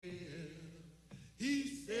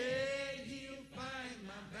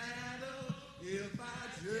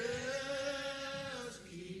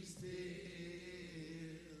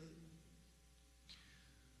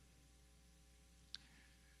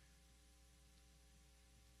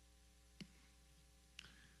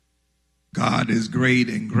God is great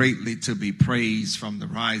and greatly to be praised from the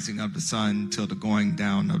rising of the sun till the going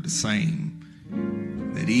down of the same.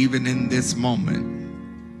 That even in this moment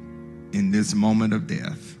of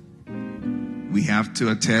death, we have to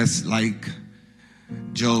attest like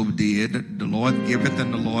Job did, the Lord giveth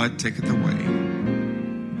and the Lord taketh away.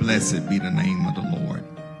 Blessed be the name of the Lord.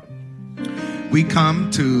 We come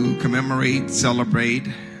to commemorate, celebrate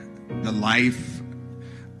the life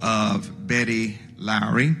of Betty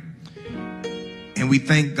Lowry, and we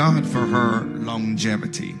thank God for her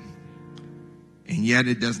longevity. And yet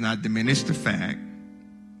it does not diminish the fact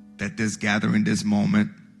that this gathering, this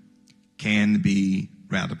moment, can be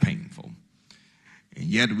rather painful. And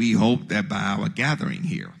yet we hope that by our gathering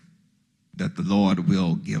here, that the Lord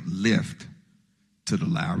will give lift to the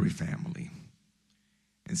Lowry family.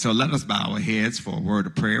 And so let us bow our heads for a word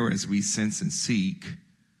of prayer as we sense and seek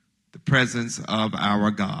the presence of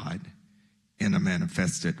our God in a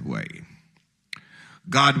manifested way.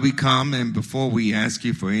 God, we come, and before we ask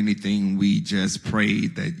you for anything, we just pray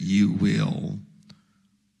that you will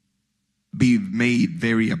be made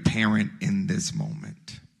very apparent in this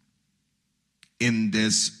moment, in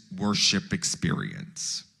this worship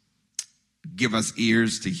experience. Give us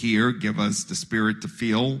ears to hear, give us the spirit to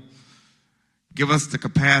feel, give us the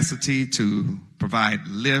capacity to provide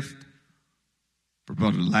lift for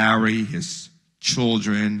Brother Lowry, his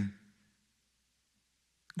children,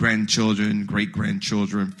 grandchildren,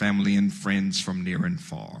 great-grandchildren, family and friends from near and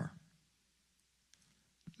far.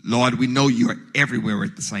 Lord, we know you are everywhere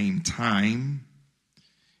at the same time.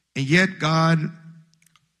 And yet, God,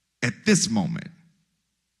 at this moment,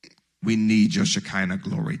 we need your Shekinah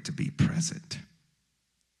glory to be present.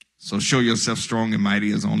 So show yourself strong and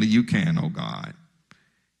mighty as only you can, oh God.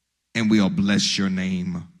 And we'll bless your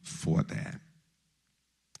name for that.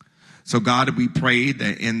 So God, we pray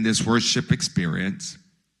that in this worship experience,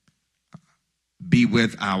 be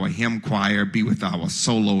with our hymn choir, be with our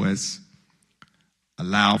soloists,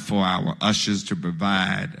 allow for our ushers to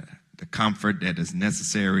provide the comfort that is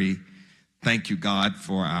necessary. Thank you, God,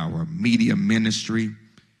 for our media ministry.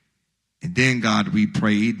 And then, God, we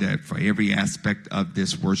pray that for every aspect of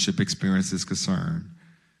this worship experience is concerned,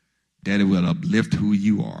 that it will uplift who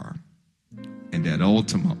you are, and that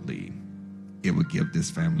ultimately it will give this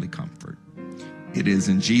family comfort. It is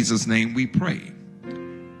in Jesus' name we pray.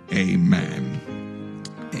 Amen.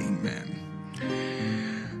 Amen.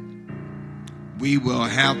 We will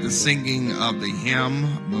have the singing of the hymn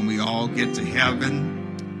when we all get to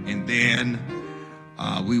heaven, and then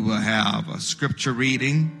we will have a scripture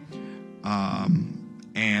reading.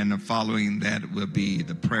 And following that will be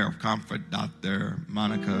the prayer of comfort. Dr.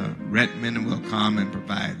 Monica Redmond will come and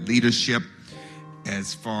provide leadership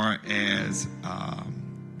as far as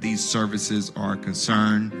these services are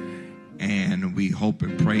concerned. And we hope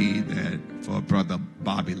and pray that for Brother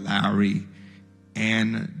Bobby Lowry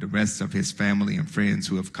and the rest of his family and friends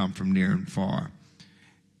who have come from near and far,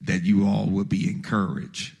 that you all will be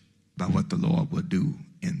encouraged by what the Lord will do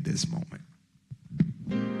in this moment.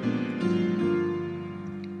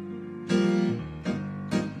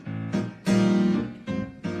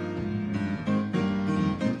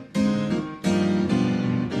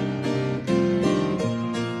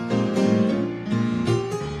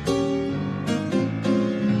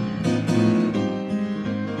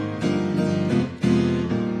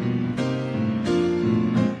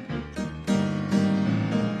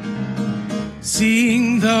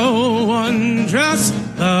 Sing the wondrous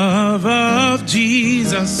love of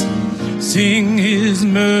Jesus. Sing his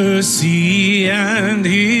mercy and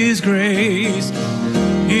his grace.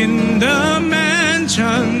 In the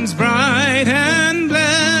mansions bright and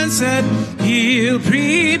blessed, he'll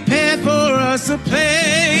prepare for us a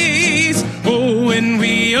place. Oh, when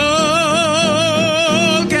we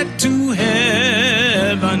all get to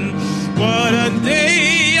heaven, what a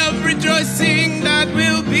day of rejoicing that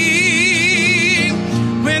will be.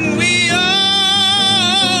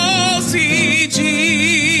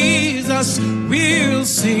 We'll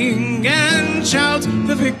sing and shout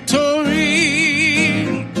the victory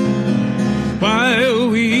while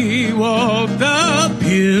we walk the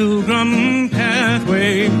pilgrim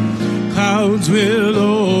pathway. Clouds will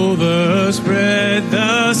overspread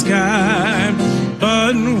the sky,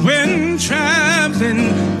 but when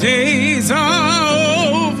traveling days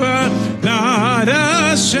are over, not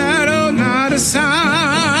a shadow, not a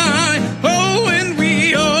sign. Oh, when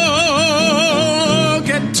we all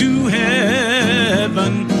get to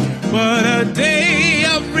heaven, what a day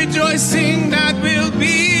of rejoicing that will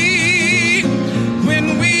be,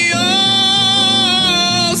 when we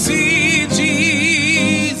all see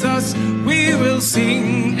Jesus. We will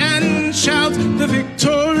sing and shout the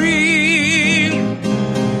victory.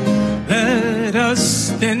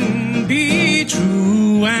 then be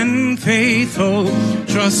true and faithful,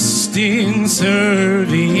 trusting,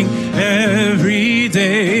 serving every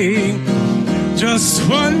day. Just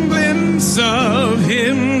one glimpse of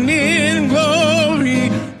him in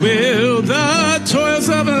glory will the toils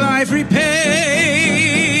of life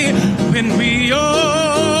repay. When we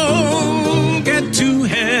all get to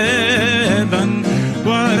heaven,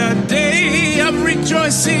 what a day of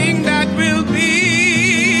rejoicing that will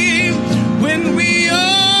be. When we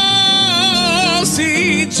all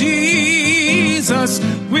see Jesus,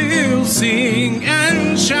 we'll sing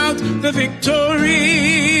and shout the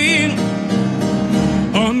victory.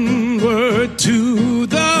 Onward to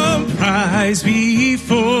the prize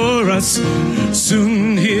before us,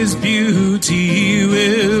 soon his beauty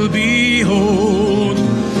will behold.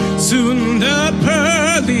 Soon the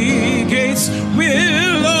pearly gates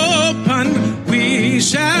will open, we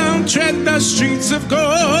shall tread the streets of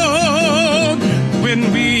gold.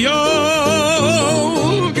 When we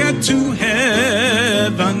all get to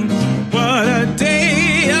heaven, what a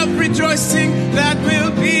day of rejoicing that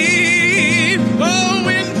will be. Oh,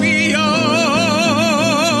 when we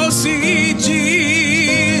all see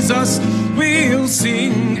Jesus, we'll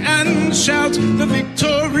sing and shout the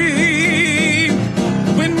victory.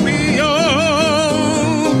 When we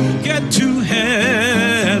all get to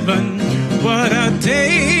heaven, what a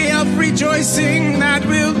day of rejoicing that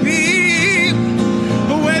will be.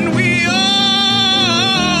 When we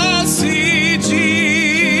all see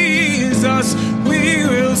Jesus, we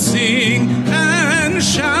will sing and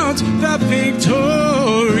shout the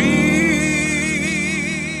victory.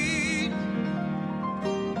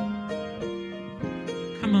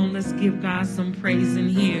 Come on, let's give God some praise in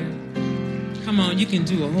here. Come on, you can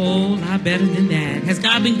do a whole lot better than that. Has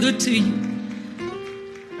God been good to you?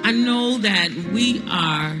 I know that we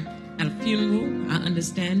are at a funeral. I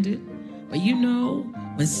understand it. But you know,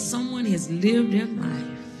 when someone has lived their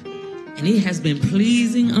life and it has been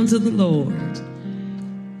pleasing unto the Lord,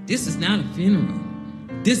 this is not a funeral.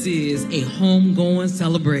 This is a homegoing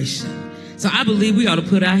celebration. So I believe we ought to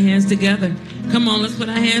put our hands together. Come on, let's put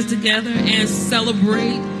our hands together and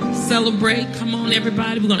celebrate. Celebrate. Come on,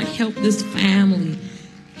 everybody. We're going to help this family.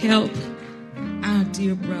 Help our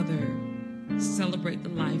dear brother celebrate the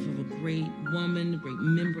life of a great woman, a great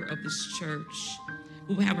member of this church.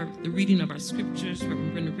 We will have the reading of our scriptures.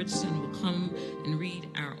 Reverend Brenda Richardson will come and read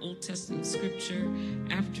our Old Testament scripture.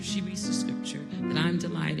 After she reads the scripture, that I'm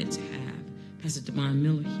delighted to have Pastor Devon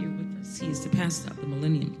Miller here with us. He is the pastor of the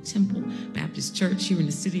Millennium Temple Baptist Church here in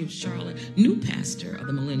the city of Charlotte, new pastor of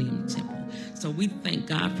the Millennium Temple. So we thank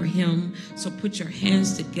God for him. So put your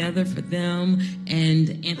hands together for them.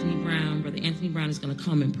 And Anthony Brown, Brother Anthony Brown is going to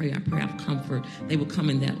come and pray our prayer of comfort. They will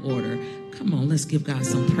come in that order. Come on, let's give God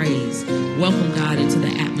some praise. Welcome God into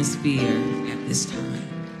the atmosphere at this time.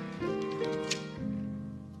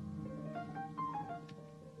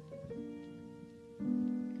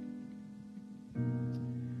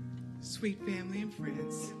 Sweet family and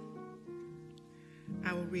friends,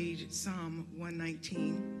 I will read Psalm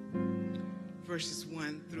 119, verses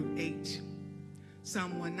 1 through 8.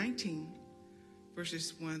 Psalm 119,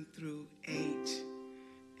 verses 1 through 8.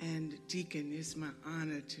 And Deacon, it's my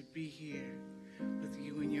honor to be here with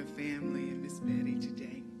you and your family and Miss Betty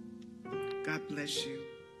today. God bless you.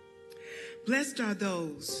 Blessed are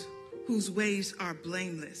those whose ways are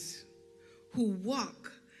blameless, who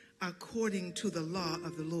walk according to the law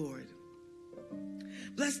of the Lord.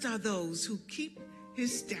 Blessed are those who keep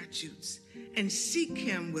his statutes and seek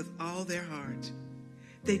him with all their heart.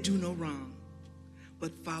 They do no wrong,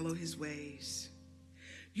 but follow his ways.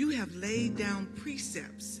 You have laid down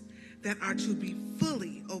precepts that are to be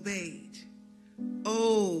fully obeyed.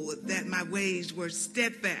 Oh, that my ways were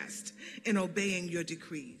steadfast in obeying your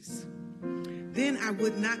decrees. Then I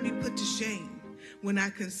would not be put to shame when I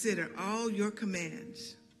consider all your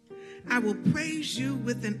commands. I will praise you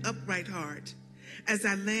with an upright heart as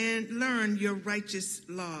I learn your righteous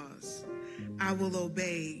laws. I will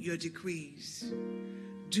obey your decrees.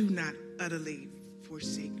 Do not utterly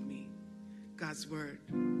forsake me. God's word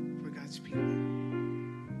for God's people.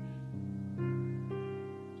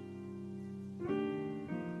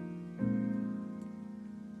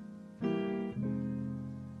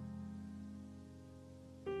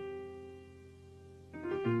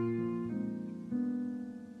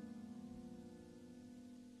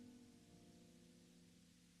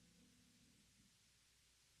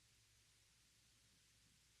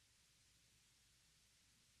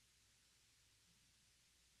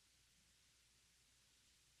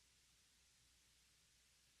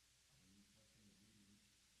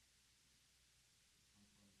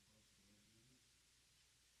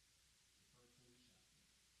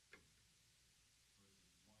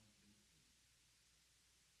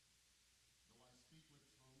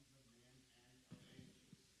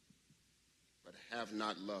 have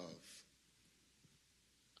not love,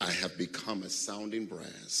 I have become a sounding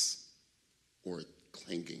brass or a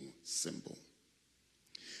clanging cymbal.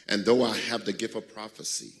 And though I have the gift of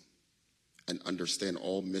prophecy and understand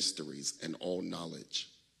all mysteries and all knowledge,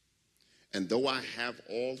 and though I have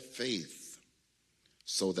all faith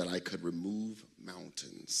so that I could remove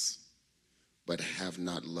mountains, but have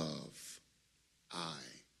not love, I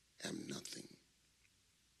am nothing.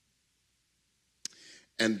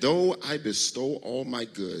 And though I bestow all my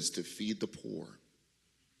goods to feed the poor,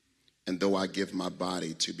 and though I give my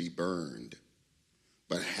body to be burned,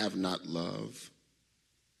 but have not love,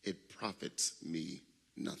 it profits me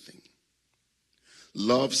nothing.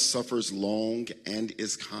 Love suffers long and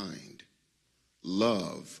is kind.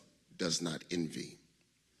 Love does not envy.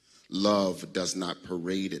 Love does not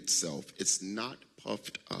parade itself. It's not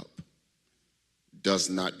puffed up, does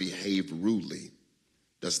not behave rudely,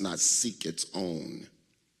 does not seek its own,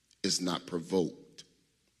 is not provoked,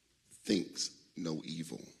 thinks no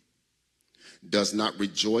evil, does not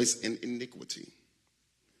rejoice in iniquity,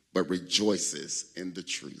 but rejoices in the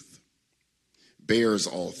truth, bears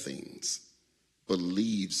all things,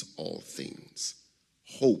 believes all things,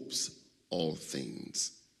 hopes all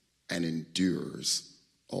things, and endures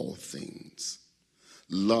all things.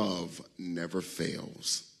 Love never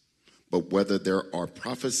fails, but whether there are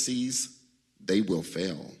prophecies, they will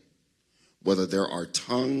fail. Whether there are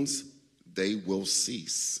tongues, they will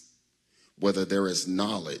cease. Whether there is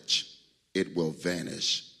knowledge, it will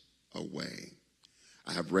vanish away.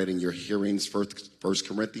 I have read in your hearings 1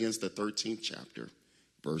 Corinthians, the 13th chapter,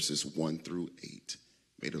 verses 1 through 8.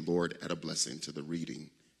 May the Lord add a blessing to the reading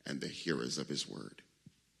and the hearers of his word.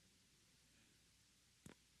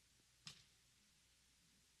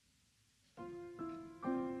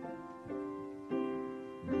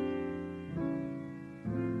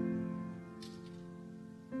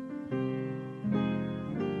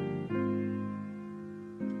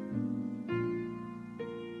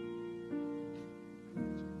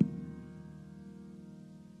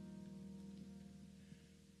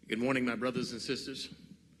 Good morning, my brothers and sisters.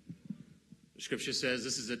 The scripture says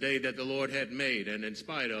this is a day that the Lord had made, and in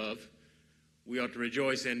spite of, we ought to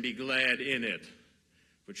rejoice and be glad in it.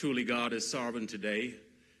 For truly God is sovereign today.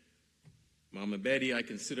 Mama Betty, I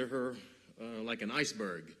consider her like an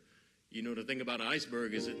iceberg. You know, the thing about an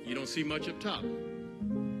iceberg is that you don't see much up top.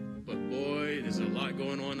 But boy, there's a lot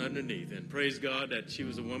going on underneath. And praise God that she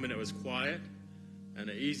was a woman that was quiet and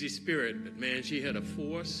an easy spirit. But man, she had a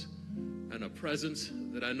force and a presence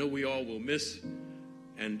that I know we all will miss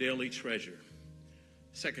and daily treasure.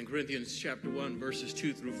 2 Corinthians chapter 1, verses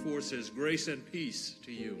 2 through 4 says, "Grace and peace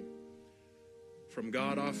to you from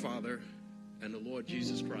God our Father and the Lord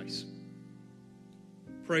Jesus Christ.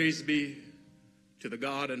 Praise be to the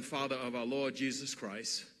God and Father of our Lord Jesus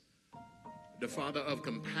Christ, the Father of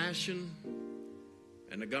compassion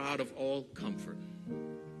and the God of all comfort,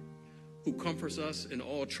 who comforts us in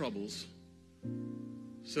all troubles,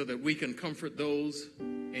 so that we can comfort those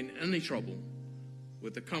in any trouble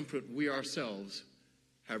with the comfort we ourselves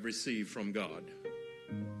have received from God."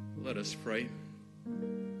 Let us pray.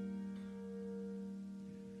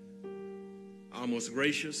 Our most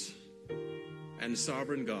gracious and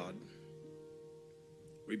sovereign God,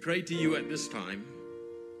 we pray to you at this time,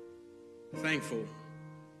 thankful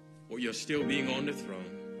for your still being on the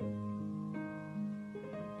throne.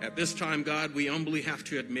 At this time, God, we humbly have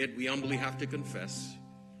to admit, we humbly have to confess,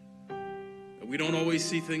 we don't always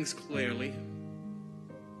see things clearly,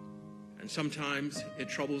 and sometimes it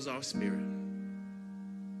troubles our spirit.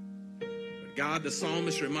 But God, the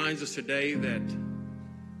psalmist reminds us today that,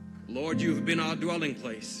 Lord, you have been our dwelling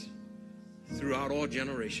place throughout all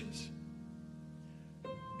generations.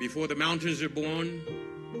 Before the mountains were born,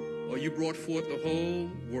 or you brought forth the whole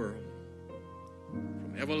world,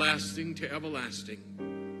 from everlasting to everlasting,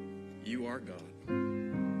 you are God.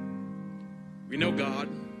 We know, God,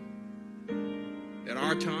 that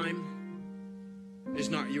our time is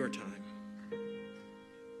not your time.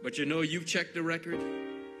 But you know, you've checked the record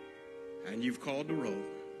and you've called the roll.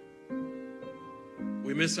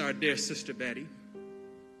 We miss our dear sister Betty.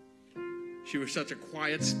 She was such a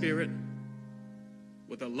quiet spirit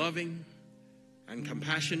with a loving and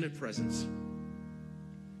compassionate presence.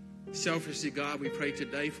 Selfishly, God, we pray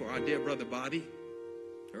today for our dear brother Bobby,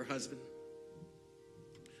 her husband.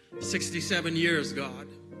 67 years, God,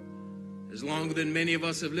 is longer than many of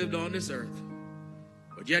us have lived on this earth.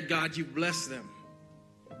 But yet, God, you blessed them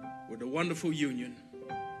with a wonderful union.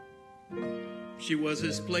 She was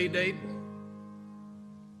his play date,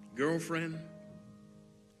 girlfriend,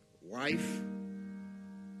 wife,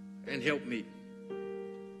 and helpmeet.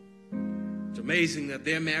 It's amazing that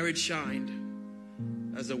their marriage shined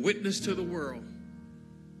as a witness to the world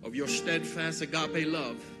of your steadfast agape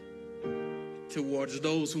love towards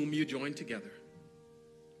those whom you join together.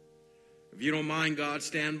 If you don't mind, God,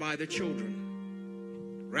 stand by the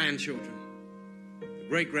children, grandchildren, the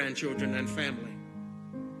great-grandchildren, and family.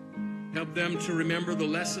 Help them to remember the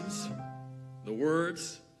lessons, the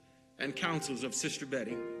words, and counsels of Sister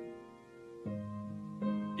Betty.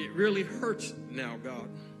 It really hurts now, God,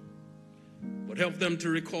 but help them to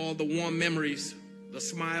recall the warm memories, the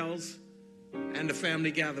smiles, and the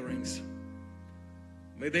family gatherings.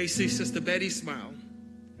 May they see Sister Betty smile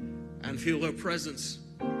and feel her presence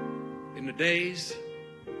in the days,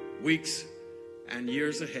 weeks, and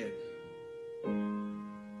years ahead.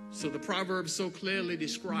 So the proverb so clearly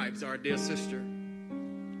describes our dear sister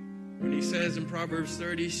when he says in Proverbs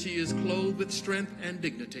 30, she is clothed with strength and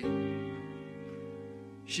dignity.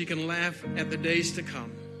 She can laugh at the days to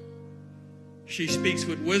come. She speaks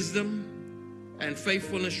with wisdom, and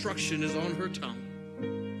faithful instruction is on her tongue.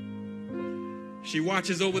 She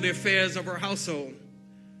watches over the affairs of her household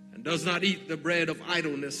and does not eat the bread of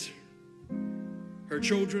idleness. Her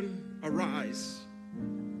children arise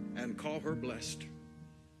and call her blessed.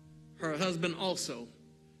 Her husband also,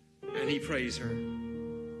 and he praise her.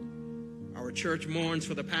 Our church mourns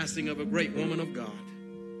for the passing of a great woman of God.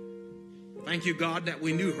 Thank you, God, that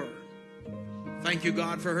we knew her. Thank you,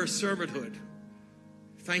 God, for her servanthood.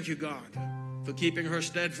 Thank you, God, for keeping her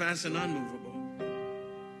steadfast and unmovable.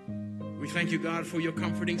 We thank you, God, for your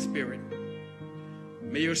comforting spirit.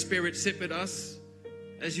 May your spirit sit with us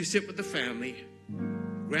as you sit with the family.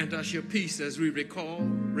 Grant us your peace as we recall,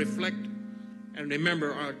 reflect, and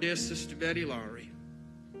remember our dear Sister Betty Lowry.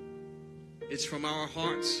 It's from our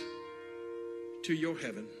hearts to your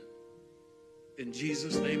heaven. In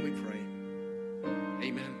Jesus' name we pray.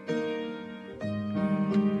 Amen.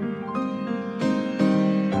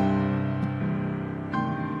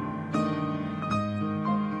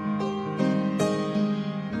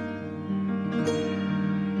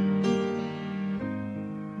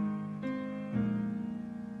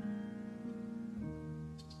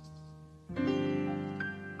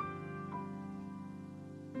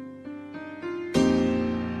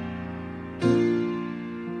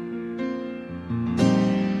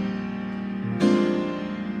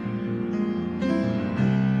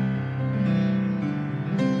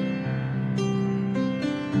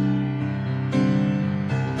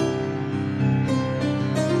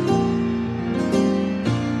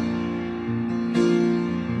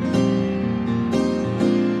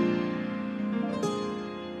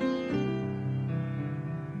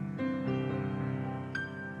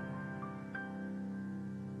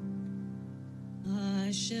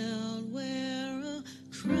 I shall wear a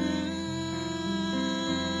crown.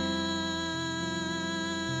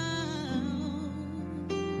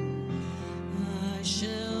 I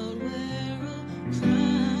shall wear a crown.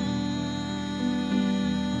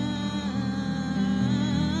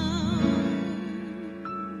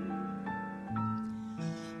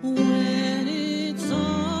 When it's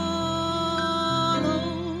all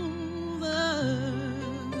over,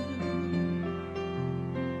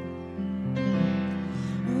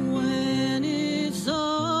 when it's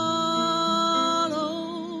all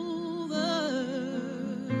over,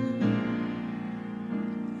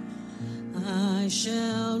 I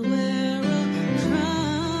shall wear a crown.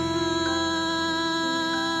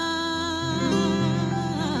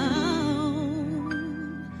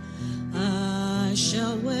 I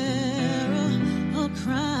shall wear a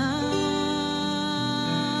crown.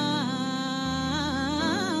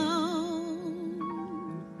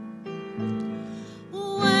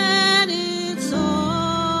 When it's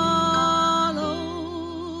all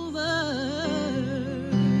over,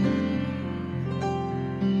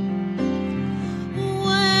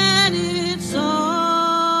 when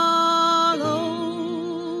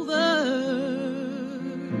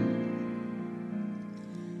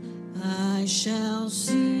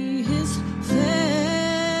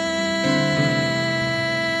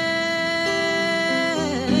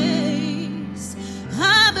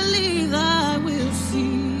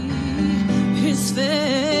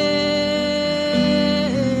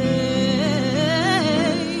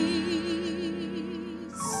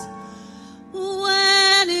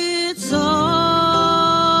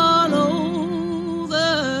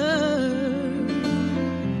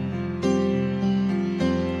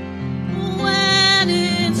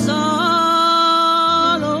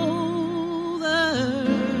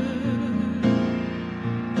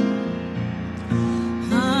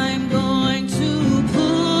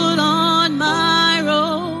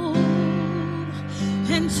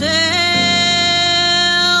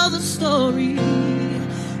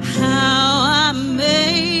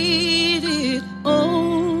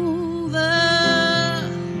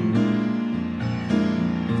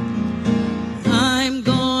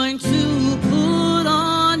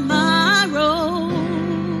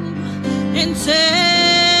and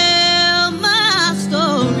tell my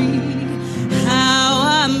story, how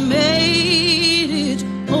I made it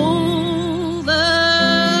over.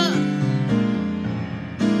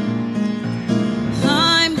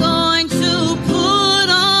 I'm going to put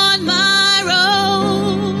on my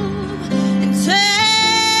robe and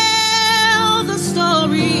tell the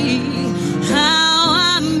story, how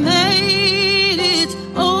I made it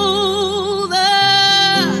over.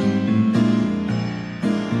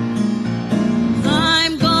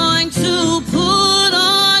 I'm going to put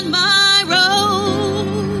on my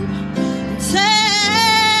robe and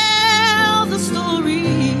tell the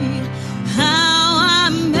story, how I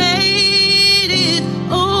made it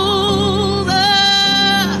over.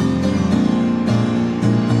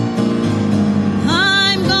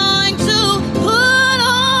 I'm going to put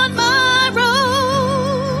on my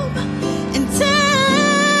robe and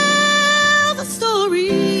tell the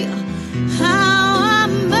story, how I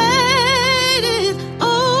made it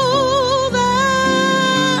over.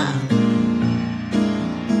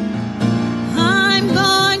 I'm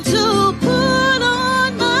going to put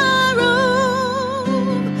on my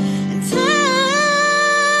robe and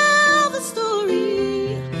tell the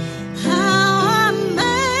story, how I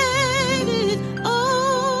made it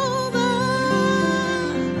over.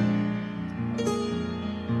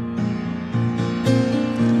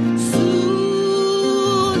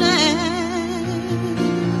 Soon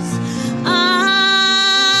as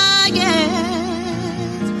I get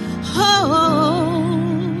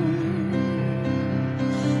home,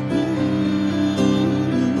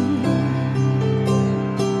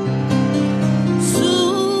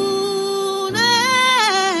 soon as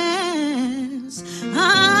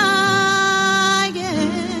I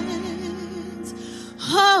get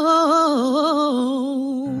home.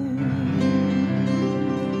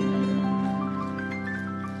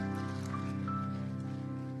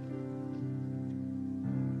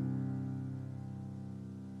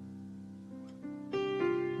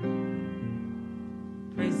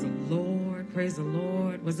 Praise the Lord. Praise the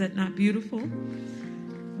Lord. Was that not beautiful?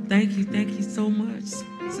 Thank you so much,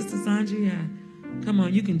 Sister Zandria. Come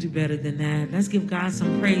on, you can do better than that. Let's give God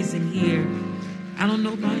some praise in here. I don't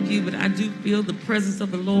know about you, but I do feel the presence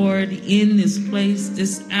of the Lord in this place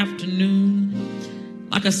this afternoon.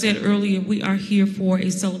 Like I said earlier, we are here for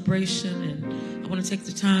a celebration, and I want to take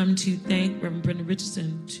the time to thank Reverend Brenda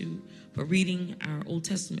Richardson for reading our Old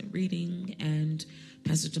Testament reading, and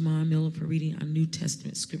Pastor Jamon Miller for reading our New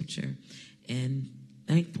Testament scripture, and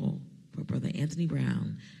thankful for Brother Anthony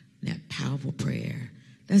Brown and that powerful prayer.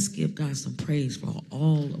 Let's give God some praise for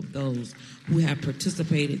all of those who have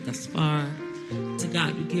participated thus far. To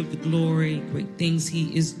God we give the glory, great things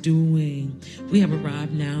he is doing. We have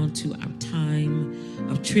arrived now to our time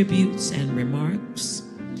of tributes and remarks.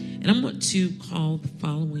 And I want to call the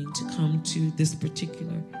following to come to this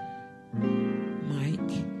particular mic.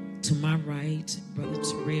 To my right, Brother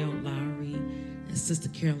Terrell Lowry and Sister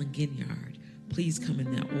Carolyn Ginyard. Please come in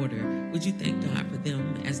that order. Would you thank God for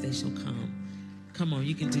them as they shall come? Come on,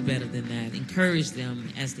 you can do better than that. Encourage them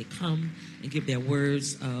as they come and give their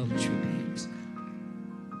words of tribute.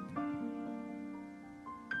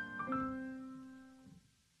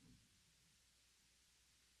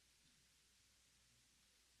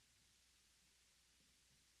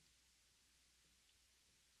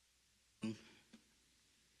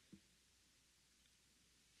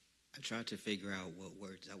 I tried to figure out what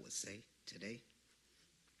words I would say today.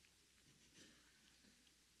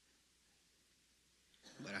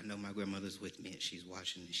 But I know my grandmother's with me and she's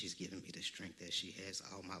watching and she's giving me the strength that she has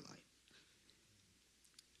all my life.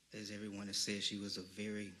 As everyone has said, she was a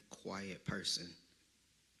very quiet person,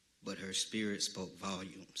 but her spirit spoke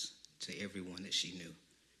volumes to everyone that she knew.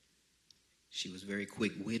 She was very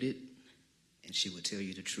quick-witted, and she would tell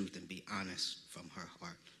you the truth and be honest from her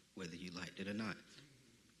heart, whether you liked it or not.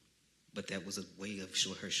 But that was a way of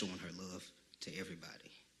her showing her love to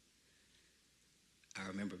everybody. I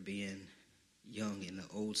remember being young in the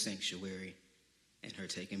old sanctuary and her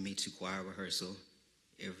taking me to choir rehearsal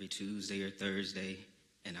every Tuesday or Thursday,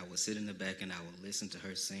 and I would sit in the back and I would listen to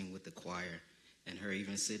her sing with the choir, and her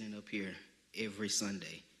even sitting up here every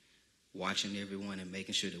Sunday watching everyone and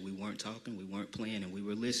making sure that we weren't talking, we weren't playing, and we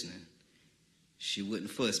were listening. She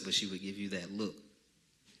wouldn't fuss, but she would give you that look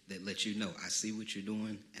that let you know, I see what you're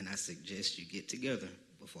doing, and I suggest you get together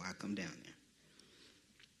before I come down there.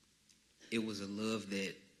 It was a love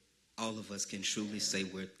that all of us can truly say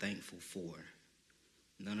we're thankful for.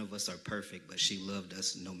 None of us are perfect, but she loved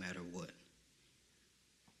us no matter what.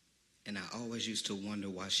 And I always used to wonder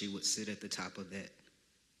why she would sit at the top of that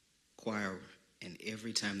choir, and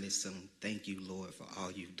every time they sung, "Thank you, Lord, for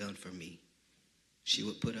all you've done for me," She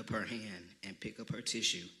would put up her hand and pick up her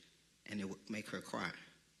tissue, and it would make her cry.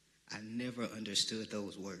 I never understood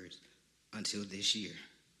those words until this year.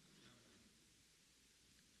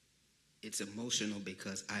 It's emotional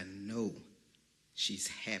because I know she's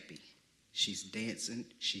happy. She's dancing,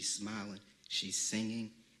 she's smiling, she's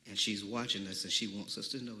singing, and she's watching us, and she wants us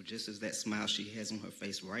to know, just as that smile she has on her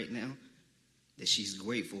face right now, that she's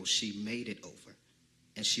grateful she made it over.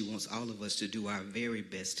 And she wants all of us to do our very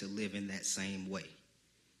best to live in that same way.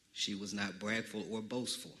 She was not bragful or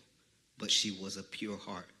boastful, but she was a pure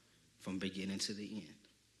heart from beginning to the end.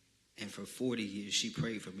 And for 40 years, she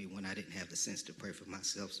prayed for me when I didn't have the sense to pray for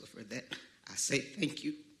myself. So for that, I say thank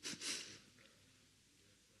you.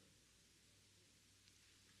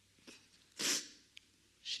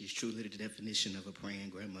 She's truly the definition of a praying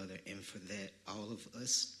grandmother. And for that, all of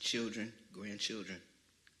us, children, grandchildren,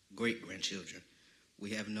 great-grandchildren, we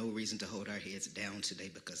have no reason to hold our heads down today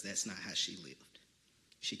because that's not how she lived.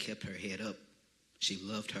 She kept her head up. She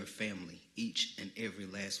loved her family, each and every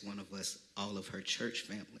last one of us, all of her church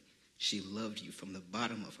family. She loved you from the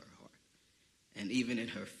bottom of her heart. And even in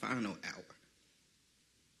her final hour,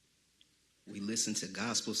 we listened to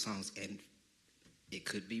gospel songs, and it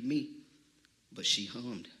could be me, but she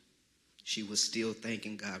hummed. She was still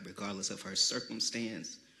thanking God regardless of her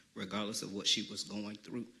circumstance, regardless of what she was going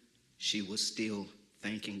through. She was still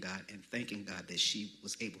thanking God and thanking God that she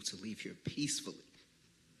was able to leave here peacefully.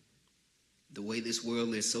 The way this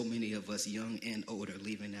world is, so many of us, young and old, are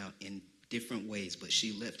leaving out in different ways, but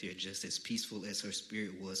she left here just as peaceful as her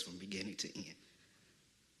spirit was from beginning to end.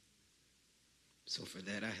 So for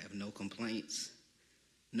that, I have no complaints,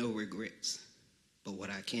 no regrets. But what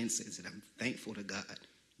I can say is that I'm thankful to God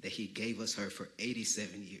that he gave us her for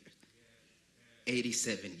 87 years.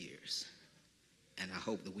 87 years. And I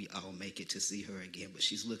hope that we all make it to see her again. But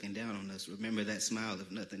she's looking down on us. Remember that smile,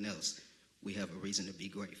 if nothing else. We have a reason to be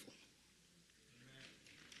grateful.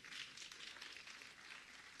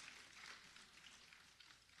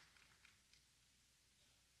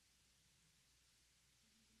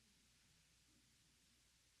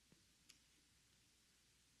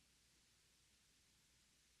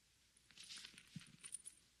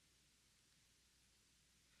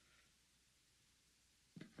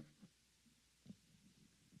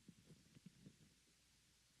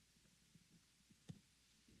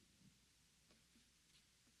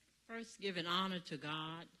 First, giving honor to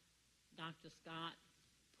God, Dr. Scott,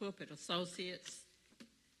 Pulpit Associates.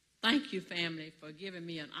 Thank you, family, for giving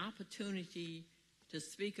me an opportunity to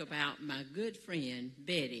speak about my good friend,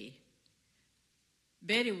 Betty.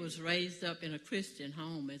 Betty was raised up in a Christian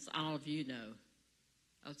home, as all of you know,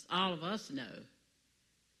 as all of us know.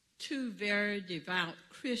 Two very devout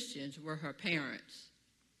Christians were her parents.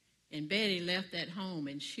 And Betty left that home,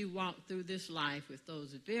 and she walked through this life with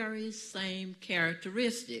those very same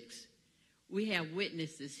characteristics. We have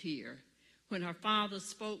witnesses here. When her father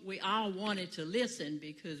spoke, we all wanted to listen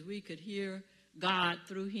because we could hear God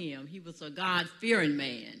through him. He was a God-fearing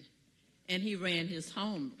man, and he ran his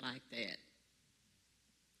home like that.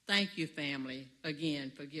 Thank you, family,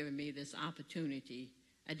 again, for giving me this opportunity.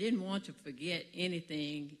 I didn't want to forget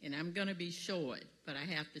anything, and I'm going to be short, but I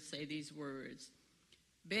have to say these words.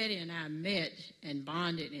 Betty and I met and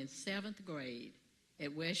bonded in 7th grade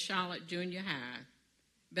at West Charlotte Junior High,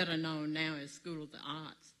 better known now as School of the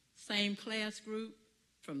Arts. Same class group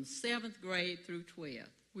from 7th grade through 12th.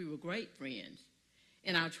 We were great friends.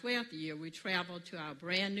 In our 12th year, we traveled to our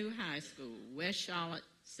brand new high school, West Charlotte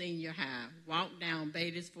Senior High, walked down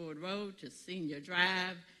Beattisford Road to Senior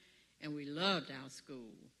Drive, and we loved our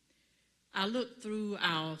school. I looked through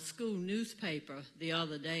our school newspaper the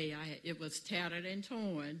other day. It was tattered and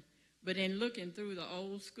torn, but in looking through the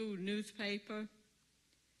old school newspaper,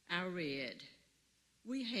 I read,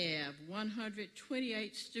 we have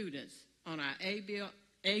 128 students on our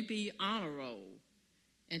AB honor roll,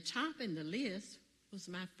 and topping the list was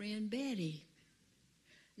my friend Betty.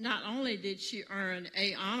 Not only did she earn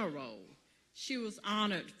an honor roll, she was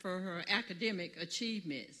honored for her academic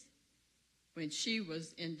achievements when she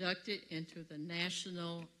was inducted into the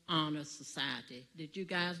National Honor Society. Did you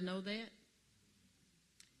guys know that?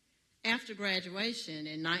 After graduation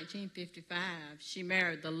in 1955, she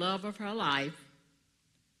married the love of her life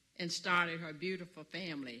and started her beautiful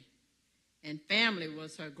family. And family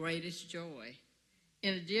was her greatest joy.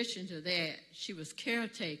 In addition to that, she was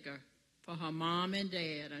caretaker for her mom and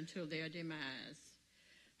dad until their demise.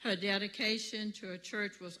 Her dedication to her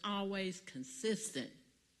church was always consistent.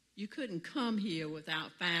 You couldn't come here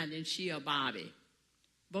without finding she or Bobby.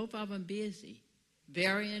 Both of them busy,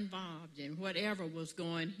 very involved in whatever was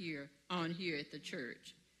going on here at the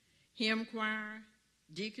church. Hymn choir,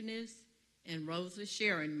 deaconess, and Rosa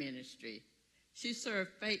Sharon Ministry. She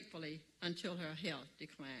served faithfully until her health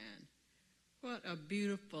declined. What a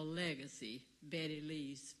beautiful legacy Betty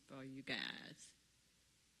leaves for you guys.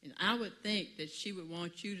 And I would think that she would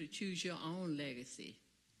want you to choose your own legacy.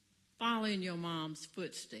 Follow in your mom's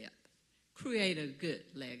footsteps. Create a good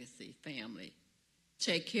legacy, family.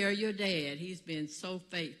 Take care of your dad. He's been so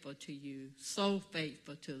faithful to you, so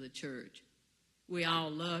faithful to the church. We all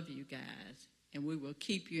love you guys, and we will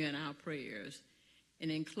keep you in our prayers. And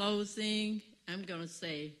in closing, I'm going to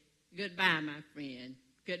say goodbye, my friend.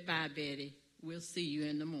 Goodbye, Betty. We'll see you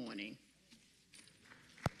in the morning.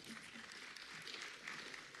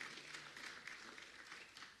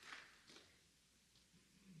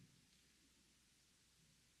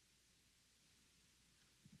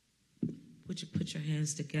 Would you put your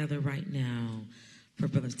hands together right now for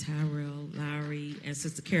Brother Tyrell Lowry and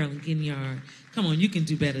Sister Carolyn Ginyard? Come on, you can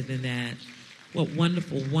do better than that. What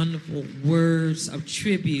wonderful, wonderful words of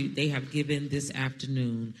tribute they have given this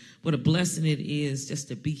afternoon. What a blessing it is just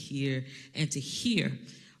to be here and to hear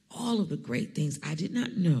all of the great things. I did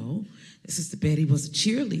not know that Sister Betty was a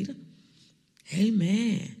cheerleader.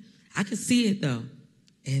 Amen. I could see it, though.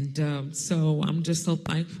 And so I'm just so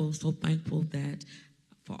thankful that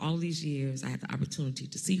for all these years, I had the opportunity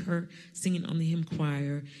to see her singing on the hymn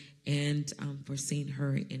choir and for seeing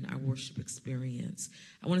her in our worship experience.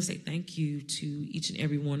 I want to say thank you to each and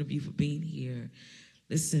every one of you for being here.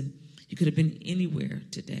 Listen, you could have been anywhere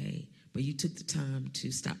today, but you took the time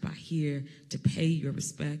to stop by here to pay your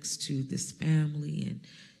respects to this family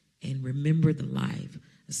and remember the life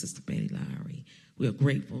of Sister Betty Lowry. We are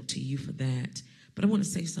grateful to you for that. But I want to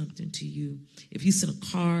say something to you. If you sent a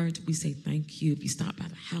card, we say thank you. If you stopped by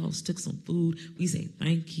the house, took some food, we say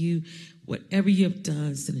thank you. Whatever you have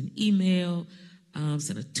done, send an email,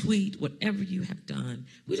 send a tweet, whatever you have done,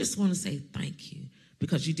 we just want to say thank you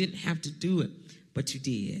because you didn't have to do it, but you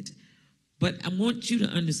did. But I want you to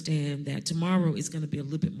understand that tomorrow is going to be a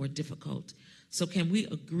little bit more difficult. So can we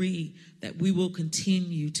agree that we will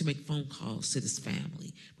continue to make phone calls to this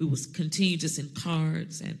family? We will continue to send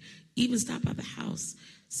cards and even stop by the house,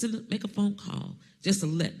 make a phone call just to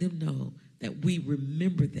let them know that we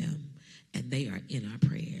remember them and they are in our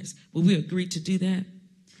prayers. Will we agree to do that?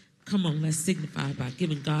 Come on, let's signify by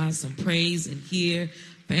giving God some praise and here.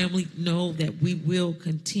 Family, know that we will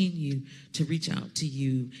continue to reach out to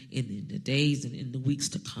you in the days and in the weeks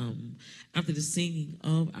to come. After the singing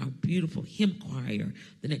of our beautiful hymn choir,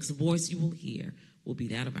 the next voice you will hear will be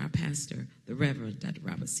that of our pastor, the Reverend Dr.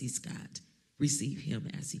 Robert C. Scott. Receive him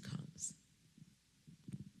as he comes.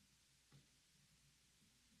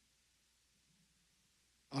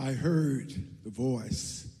 I heard the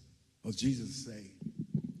voice of Jesus say,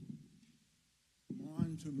 "Come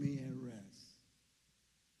unto me and rest.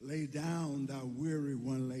 Lay down, thou weary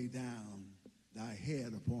one, lay down thy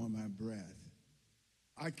head upon my breast."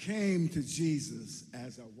 I came to Jesus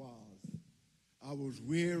as I was. I was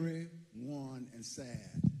weary, worn, and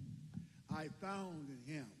sad. I found in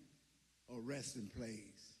him a resting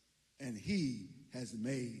place, and he has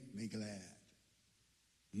made me glad.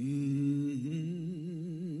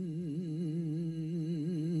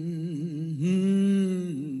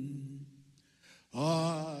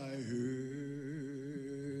 I heard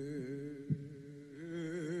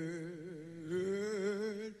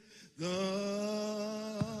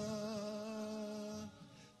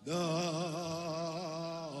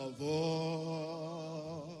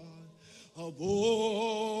the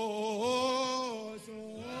voice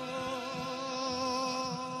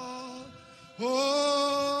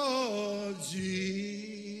of Jesus. I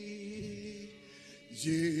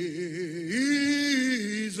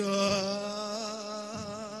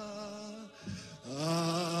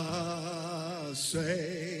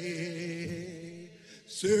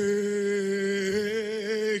say,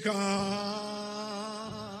 come on,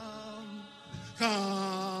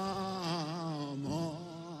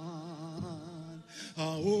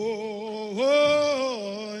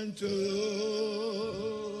 to me,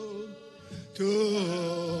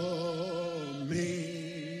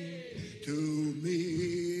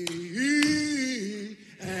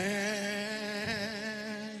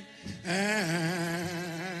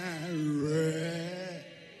 and rest.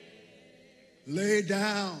 Lay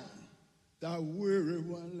down, thou weary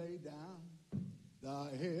one, lay down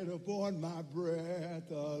thy head upon my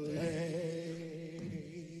breast,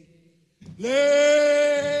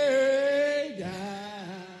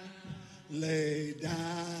 lay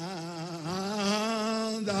down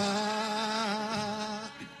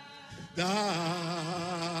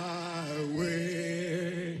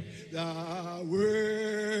thy weary.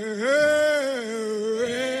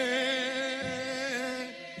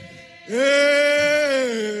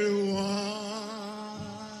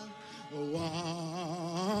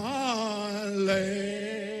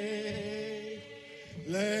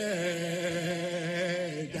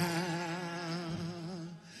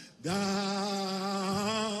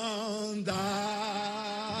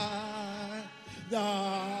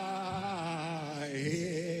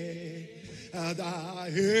 Lift thy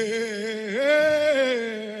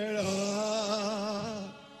head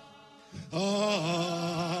up,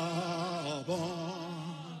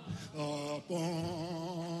 upon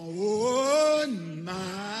my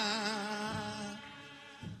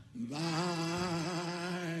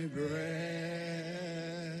breast.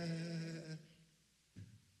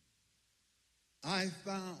 I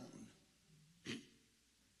found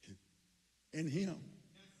in him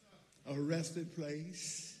a resting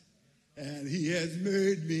place, and he has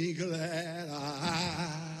made me glad.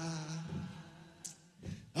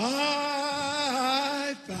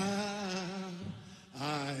 I found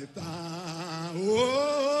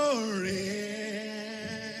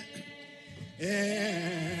in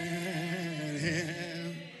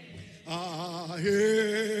him him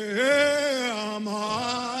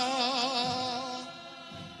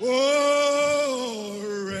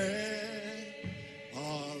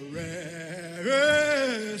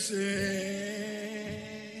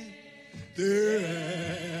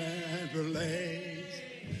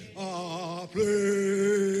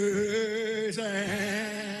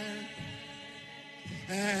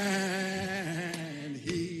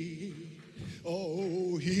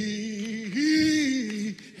and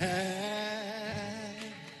he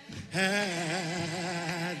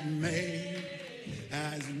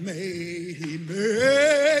he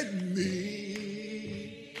made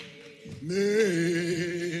me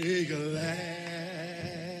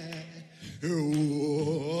glad.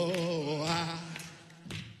 Oh, I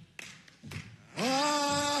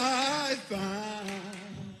found him.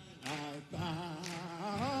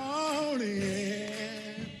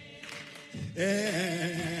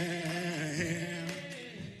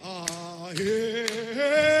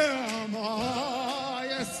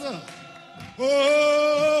 Yes, sir.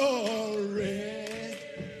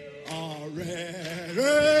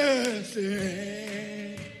 Resting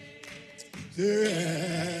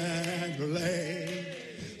and play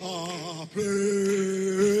a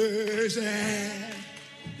place, and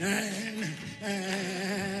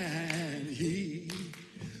he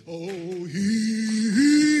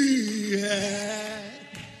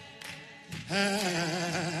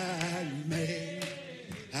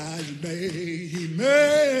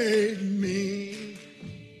made me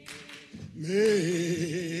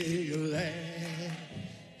glad.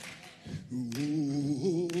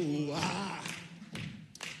 Ooh, I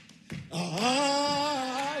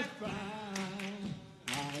found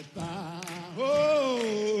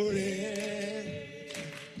it.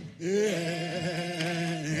 Yeah.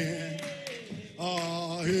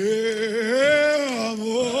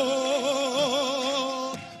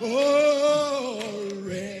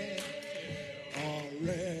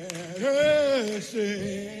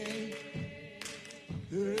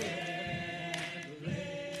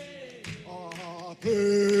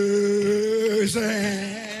 Person,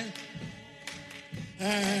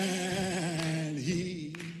 and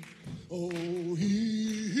he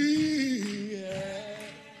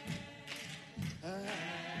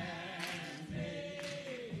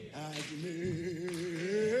has made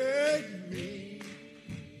me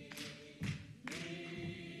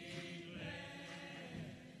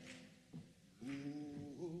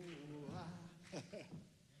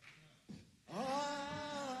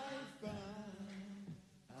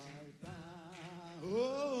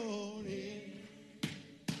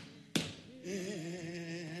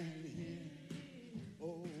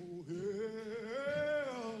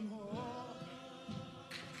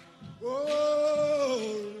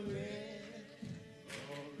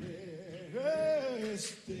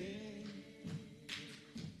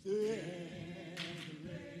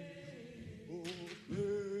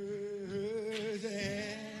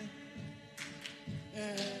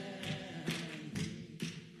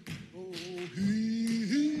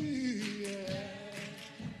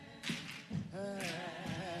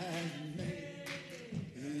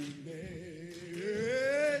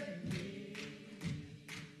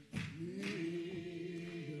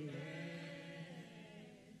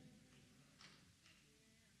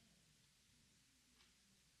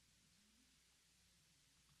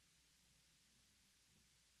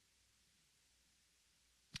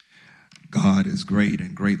God is great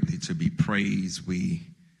and greatly to be praised. We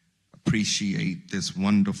appreciate this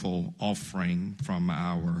wonderful offering from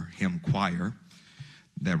our hymn choir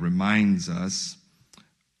that reminds us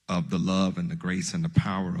of the love and the grace and the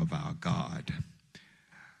power of our God.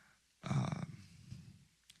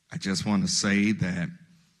 I just want to say that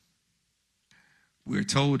we're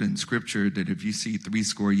told in Scripture that if you see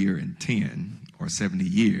 70 and 10 or 70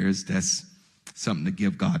 years, that's something to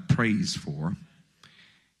give God praise for.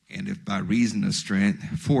 And if by reason of strength,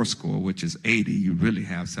 80, which is 80, you really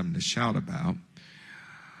have something to shout about.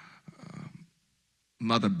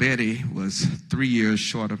 Mother Betty was 3 years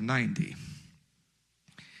short of 90.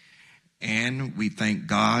 And we thank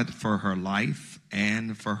God for her life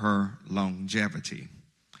and for her longevity.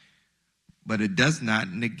 But it does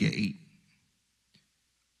not negate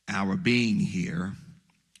our being here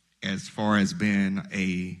as far as being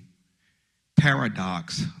a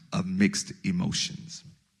paradox of mixed emotions.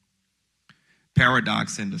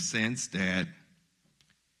 Paradox in the sense that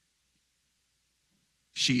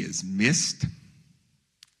she is missed,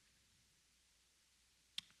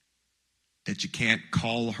 that you can't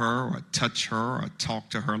call her or touch her or talk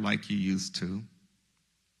to her like you used to.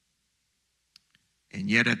 And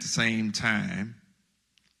yet at the same time,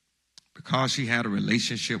 because she had a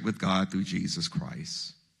relationship with God through Jesus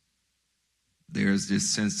Christ, there's this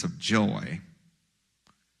sense of joy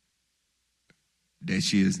that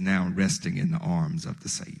she is now resting in the arms of the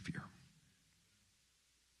Savior.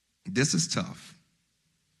 This is tough.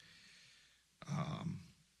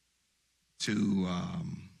 To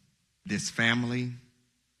this family,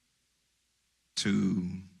 to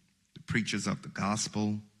the preachers of the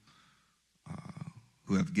gospel,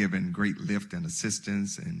 who have given great lift and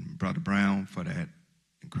assistance, and Brother Brown for that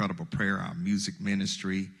incredible prayer, our music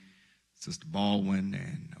ministry, Sister Baldwin,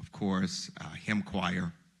 and of course, our hymn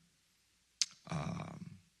choir,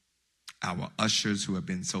 our ushers who have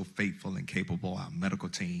been so faithful and capable, our medical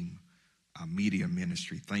team, our media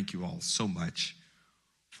ministry. Thank you all so much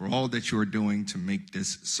for all that you are doing to make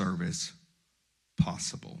this service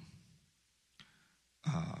possible.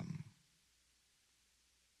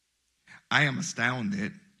 I am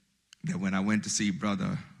astounded that when I went to see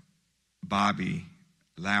Brother Bobby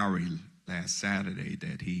Lowry last Saturday,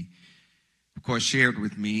 that he, of course, shared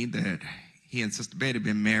with me that he and Sister Betty have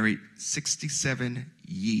been married 67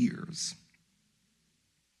 years.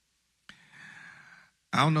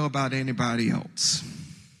 I don't know about anybody else,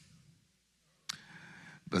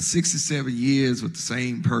 but 67 years with the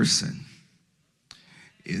same person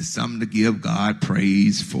is something to give God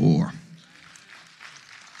praise for.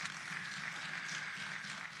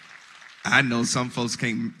 I know some folks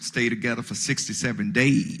can't stay together for 67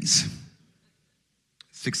 days.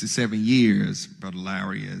 67 years, Brother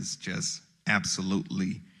Larry, is just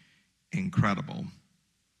absolutely incredible.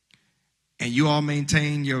 And you all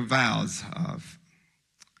maintain your vows of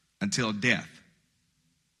until death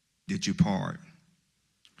did you part.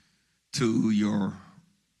 To your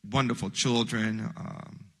wonderful children,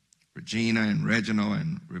 Regina and Reginald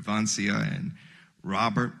and Revancia and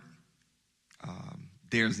Robert,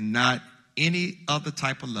 there's not any other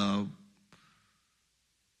type of love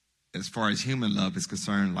as far as human love is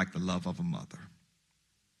concerned like the love of a mother.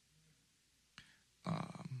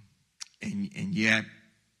 And yet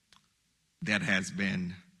that has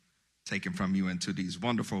been taken from you into these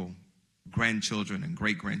wonderful grandchildren and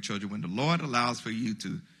great-grandchildren. When the Lord allows for you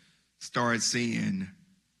to start seeing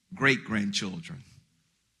great-grandchildren,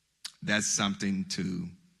 that's something to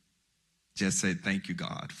just say thank you,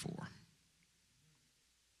 God, for.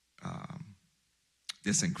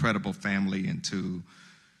 This incredible family, and to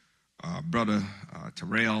Brother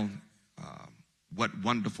Terrell, what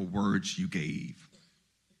wonderful words you gave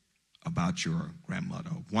about your grandmother,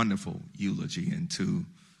 a wonderful eulogy. And to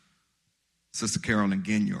Sister Carolyn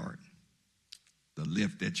Ginyard, the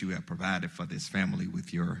lift that you have provided for this family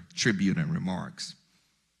with your tribute and remarks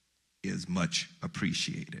is much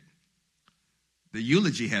appreciated. The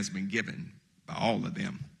eulogy has been given by all of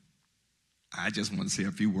them. I just want to say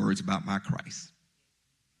a few words about my Christ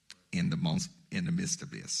in the midst of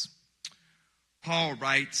this. Paul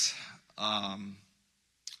writes, I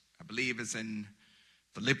believe it's in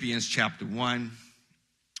Philippians chapter 1,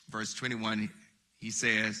 verse 21. He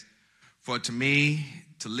says, "For to me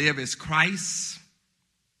to live is Christ,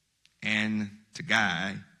 and to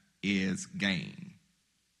die is gain."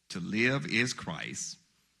 To live is Christ,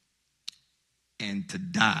 and to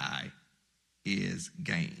die is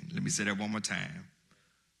gain. Let me say that one more time.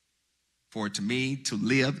 For to me to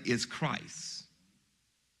live is Christ,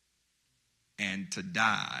 and to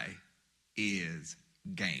die is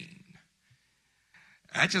gain.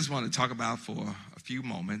 I just want to talk about for a few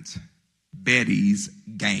moments Betty's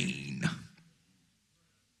gain.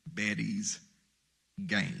 Betty's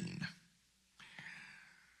gain.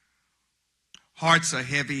 Hearts are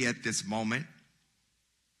heavy at this moment.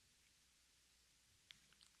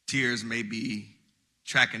 Tears may be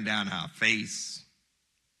tracking down our face.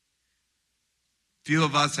 Few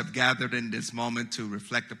of us have gathered in this moment to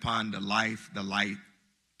reflect upon the life, the light,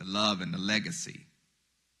 the love, and the legacy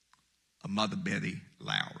of Mother Betty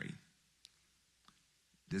Lowry.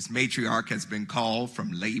 This matriarch has been called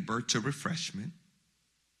from labor to refreshment,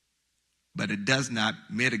 but it does not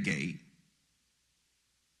mitigate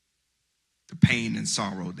the pain and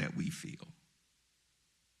sorrow that we feel.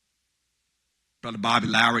 Brother Bobby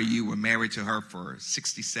Lowry, you were married to her for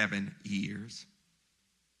 67 years.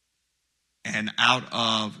 And out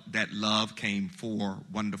of that love came 4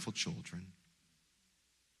 wonderful children.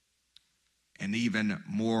 And even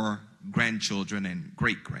more grandchildren and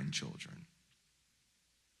great-grandchildren.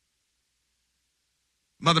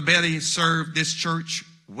 Mother Betty served this church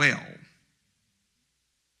well.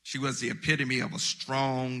 She was the epitome of a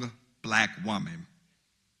strong black woman.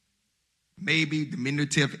 Maybe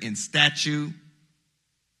diminutive in stature.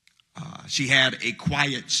 She had a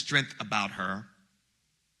quiet strength about her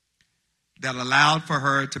that allowed for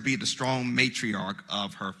her to be the strong matriarch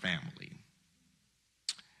of her family.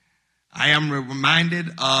 I am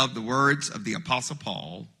reminded of the words of the Apostle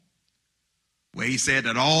Paul, where he said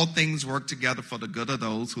that all things work together for the good of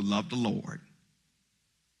those who love the Lord,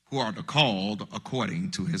 who are the called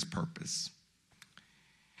according to his purpose.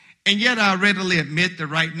 And yet I readily admit that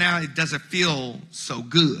right now it doesn't feel so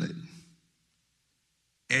good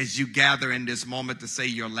as you gather in this moment to say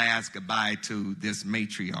your last goodbye to this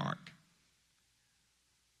matriarch.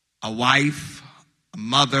 A wife, a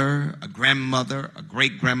mother, a grandmother, a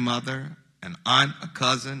great-grandmother, an aunt, a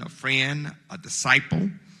cousin, a friend, a disciple,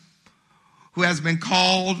 who has been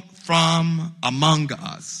called from among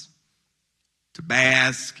us to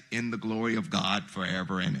bask in the glory of God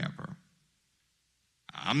forever and ever.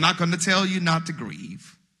 I'm not going to tell you not to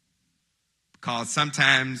grieve, because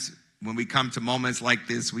sometimes when we come to moments like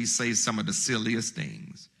this, we say some of the silliest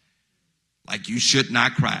things. Like, you should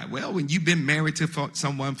not cry. Well, when you've been married to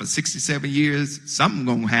someone for 67 years, something's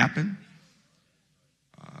going to happen.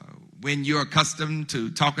 When you're accustomed to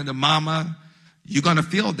talking to mama, you're going to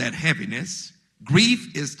feel that heaviness.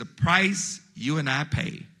 Grief is the price you and I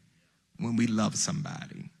pay when we love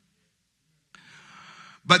somebody.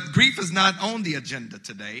 But grief is not on the agenda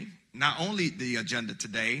today. Not only the agenda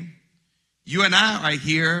today, you and I are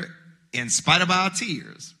here in spite of our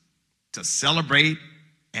tears to celebrate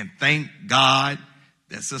and thank God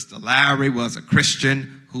that Sister Lowry was a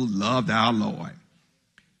Christian who loved our Lord.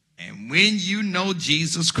 And when you know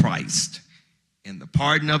Jesus Christ and the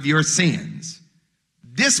pardon of your sins,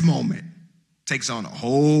 this moment takes on a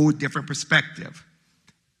whole different perspective,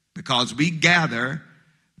 because we gather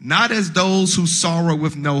not as those who sorrow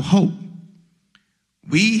with no hope.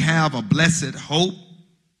 We have a blessed hope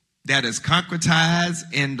that is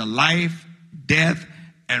concretized in the life, death,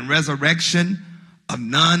 and resurrection of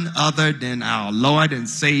none other than our Lord and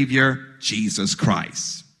Savior, Jesus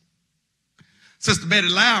Christ. Sister Betty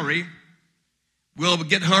Lowry will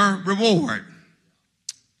get her reward.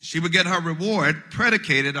 She will get her reward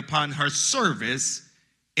predicated upon her service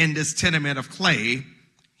in this tenement of clay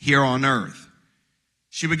here on earth.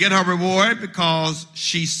 She will get her reward because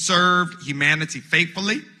she served humanity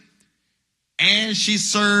faithfully, and she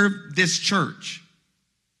served this church,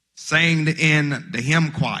 sang in the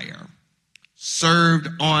hymn choir, served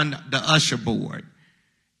on the usher board,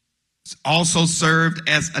 also served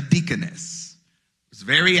as a deaconess. Was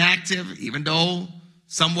very active, even though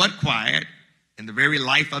somewhat quiet, in the very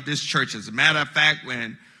life of this church. As a matter of fact,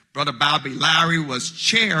 when Brother Bobby Lowry was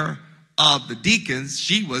chair of the deacons,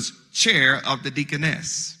 she was chair of the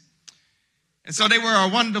deaconess. And so they were a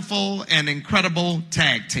wonderful and incredible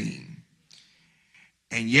tag team.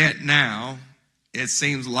 And yet now it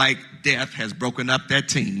seems like death has broken up that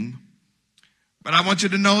team. But I want you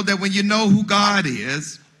to know that when you know who God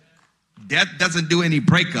is, death doesn't do any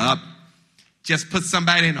breakup. Just put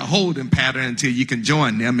somebody in a holding pattern until you can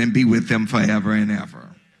join them and be with them forever and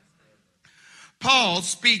ever. Paul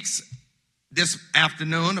speaks this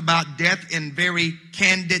afternoon about death in very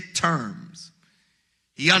candid terms.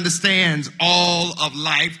 He understands all of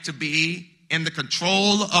life to be in the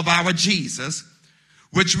control of our Jesus,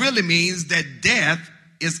 which really means that death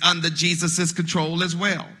is under Jesus' control as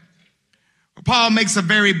well. Paul makes a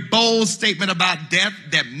very bold statement about death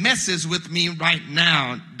that messes with me right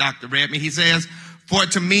now, Dr. Redman. He says, "For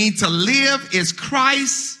to me to live is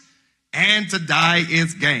Christ, and to die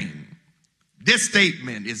is gain." This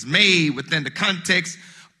statement is made within the context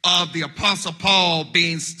of the Apostle Paul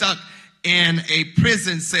being stuck in a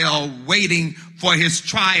prison cell waiting for his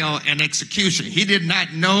trial and execution. He did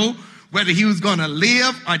not know whether he was going to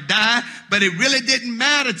live or die, but it really didn't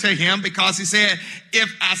matter to him, because he said,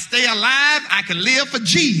 if I stay alive, I can live for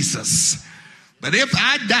Jesus. But if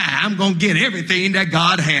I die, I'm going to get everything that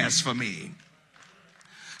God has for me.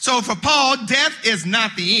 So for Paul, death is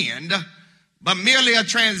not the end, but merely a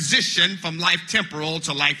transition from life temporal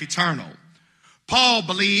to life eternal. Paul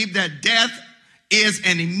believed that death is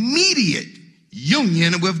an immediate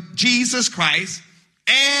union with Jesus Christ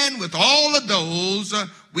and with all of those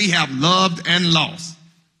we have loved and lost.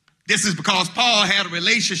 This is because Paul had a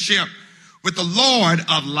relationship with the Lord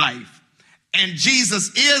of life. And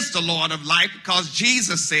Jesus is the Lord of life because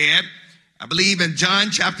Jesus said, I believe in John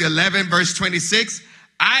chapter 11, verse 26,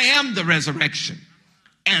 I am the resurrection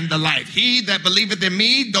and the life. He that believeth in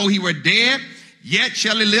me, though he were dead, yet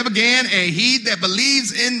shall he live again, and he that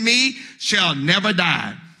believes in me shall never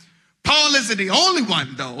die. Paul isn't the only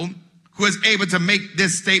one, though, who is able to make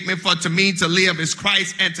this statement, for to me to live is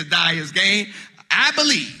Christ and to die is gain. I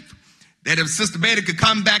believe that if Sister Betty could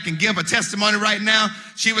come back and give a testimony right now,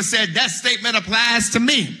 she would say that statement applies to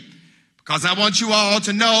me. Because I want you all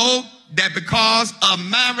to know that because of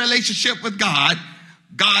my relationship with God,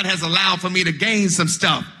 God has allowed for me to gain some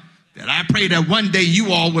stuff that I pray that one day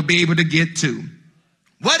you all will be able to get to.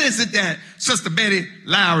 What is it that Sister Betty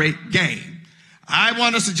Lowry gained? I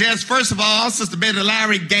want to suggest, first of all, Sister Betty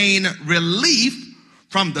Lowry gained relief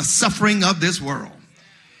from the suffering of this world.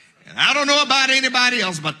 And I don't know about anybody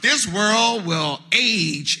else, but this world will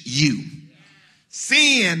age you.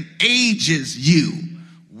 Sin ages you.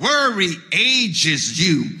 Worry ages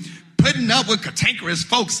you. Putting up with cantankerous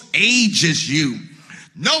folks ages you.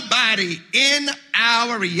 Nobody in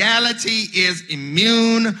our reality is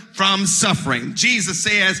immune from suffering. Jesus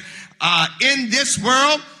says, in this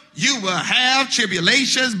world, you will have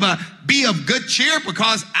tribulations, but be of good cheer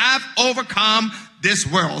because I've overcome this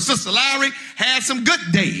world. Sister Lowry had some good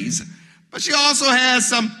days, but she also had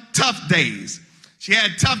some tough days. She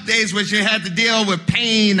had tough days where she had to deal with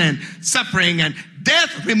pain and suffering, and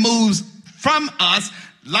death removes from us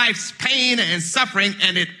life's pain and suffering,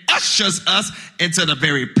 and it ushers us into the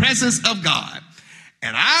very presence of God.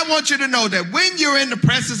 And I want you to know that when you're in the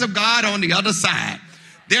presence of God on the other side,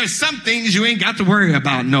 there's some things you ain't got to worry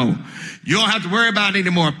about. No, you don't have to worry about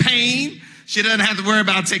any more pain. She doesn't have to worry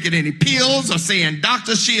about taking any pills or seeing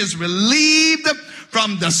doctors. She is relieved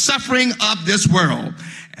from the suffering of this world.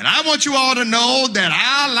 And I want you all to know that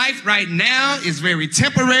our life right now is very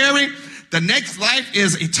temporary. The next life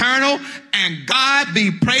is eternal, and God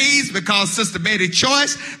be praised because Sister Betty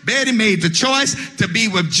made the choice to be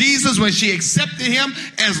with Jesus when she accepted him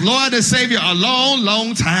as Lord and Savior a long,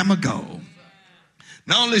 long time ago.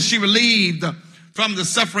 Not only is she relieved from the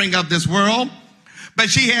suffering of this world, but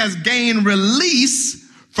she has gained release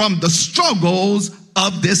from the struggles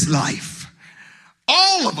of this life.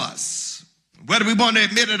 All of us, whether we want to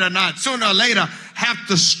admit it or not, sooner or later have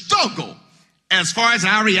to struggle as far as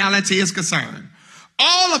our reality is concerned.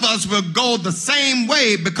 All of us will go the same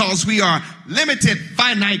way because we are limited,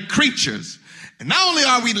 finite creatures. And not only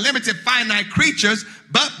are we limited, finite creatures,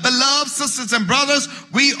 but beloved sisters and brothers,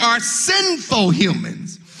 we are sinful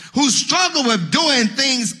humans who struggle with doing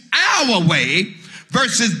things our way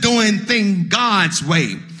versus doing things God's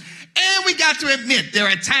way. And we got to admit, there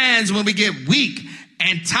are times when we get weak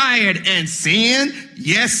and tired, and sin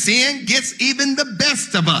gets even the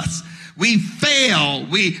best of us. We fail,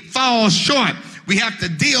 we fall short. We have to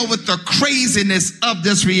deal with the craziness of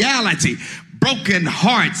this reality. Broken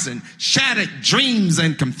hearts and shattered dreams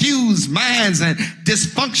and confused minds and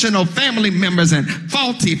dysfunctional family members and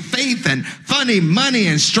faulty faith and funny money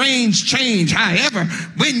and strange change. However,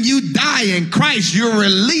 when you die in Christ, you're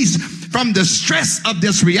released from the stress of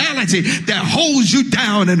this reality that holds you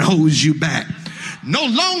down and holds you back. No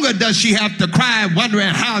longer does she have to cry wondering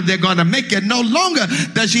how they're going to make it. No longer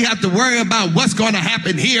does she have to worry about what's going to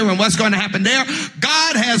happen here and what's going to happen there.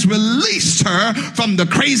 God has released her from the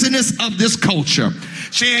craziness of this culture.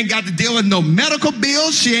 She ain't got to deal with no medical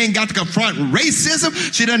bills. She ain't got to confront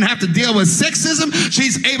racism. She doesn't have to deal with sexism.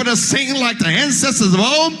 She's able to sing like the ancestors of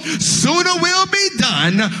old. Sooner we'll be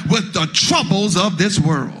done with the troubles of this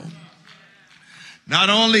world. Not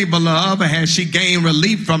only, beloved, has she gained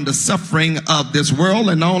relief from the suffering of this world,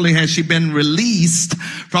 and not only has she been released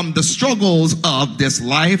from the struggles of this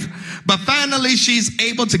life, but finally she's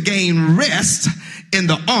able to gain rest in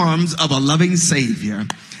the arms of a loving Savior.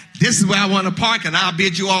 This is where I want to park, and I'll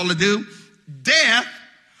bid you all to do. Death,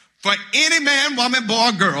 for any man, woman, boy,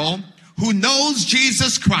 or girl who knows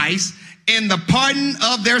Jesus Christ in the pardon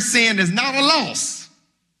of their sin, is not a loss.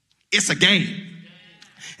 It's a gain.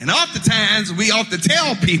 And oftentimes we often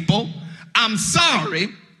tell people, I'm sorry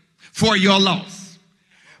for your loss.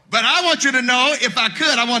 But I want you to know, if I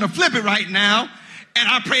could, I want to flip it right now, and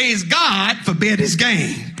I praise God for Betty's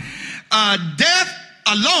gain. Death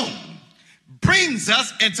alone brings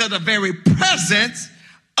us into the very presence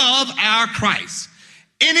of our Christ.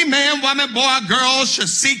 Any man, woman, boy, girl should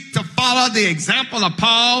seek to follow the example of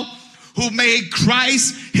Paul, who made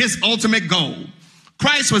Christ his ultimate goal.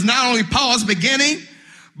 Christ was not only Paul's beginning,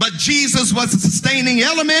 but Jesus was a sustaining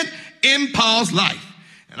element in Paul's life.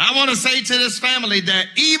 And I want to say to this family that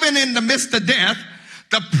even in the midst of death,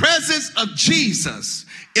 the presence of Jesus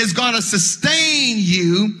is going to sustain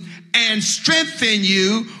you and strengthen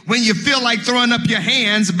you when you feel like throwing up your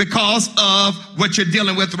hands because of what you're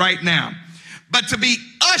dealing with right now. But to be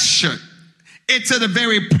ushered into the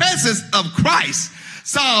very presence of Christ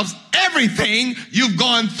solves everything you've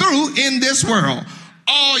gone through in this world.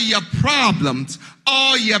 All your problems,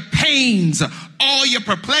 all your pains, all your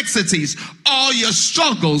perplexities, all your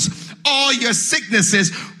struggles, all your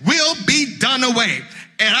sicknesses will be done away.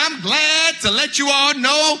 And I'm glad to let you all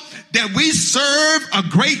know that we serve a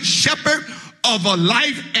great shepherd over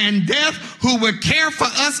life and death who will care for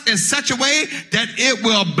us in such a way that it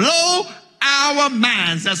will blow our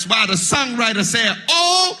minds. That's why the songwriter said,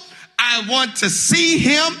 oh, I want to see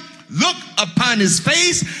him, look upon his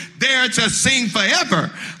face, there to sing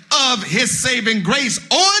forever of his saving grace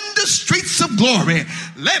on the streets of glory.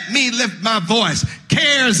 Let me lift my voice.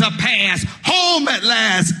 Cares are past, home at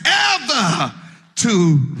last, ever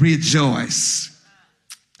to rejoice.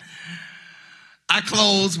 I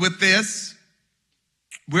close with this.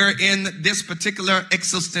 We're in this particular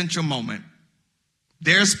existential moment.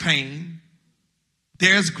 There's pain,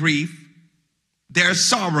 there's grief, there's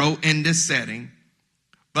sorrow in this setting.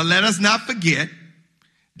 But let us not forget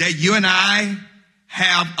that you and I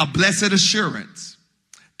have a blessed assurance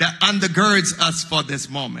that undergirds us for this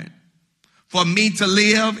moment. For me to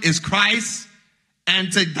live is Christ,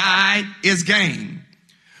 and to die is gain.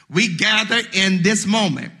 We gather in this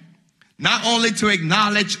moment not only to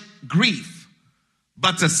acknowledge grief,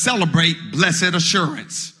 but to celebrate blessed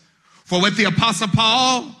assurance. For with the Apostle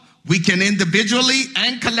Paul, we can individually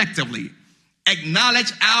and collectively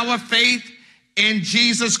acknowledge our faith in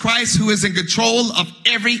Jesus Christ, who is in control of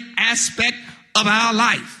every aspect of our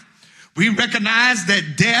life. We recognize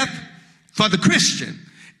that death for the Christian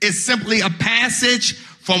is simply a passage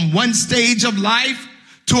from one stage of life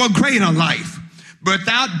to a greater life.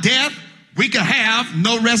 Without death, we could have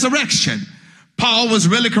no resurrection. Paul was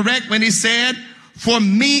really correct when he said, to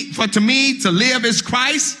me to live is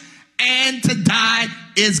Christ and to die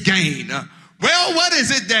is gain. Well, what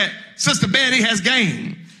is it that Sister Betty has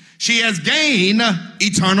gained? She has gained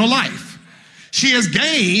eternal life. She has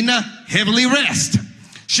gained heavenly rest.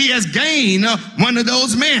 She has gained one of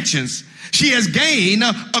those mansions. She has gained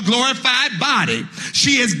a glorified body.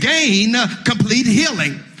 She has gained complete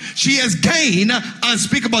healing. She has gained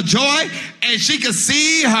unspeakable joy, and she could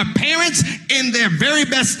see her parents in their very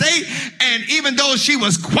best state. And even though she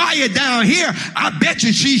was quiet down here, I bet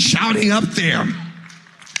you she's shouting up there.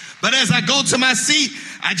 But as I go to my seat,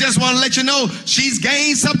 I just want to let you know she's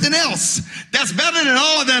gained something else that's better than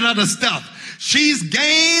all that other stuff. She's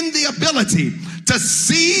gained the ability to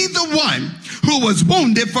see the one who was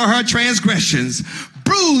wounded for her transgressions,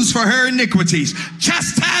 bruised for her iniquities.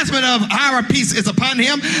 Chastisement of our peace is upon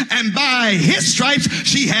him, and by his stripes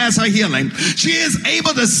she has her healing. She is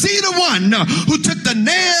able to see the one who took the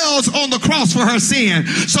nails on the cross for her sin,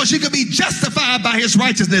 so she could be justified by his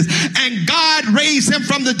righteousness. And God raised him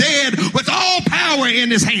from the dead with all power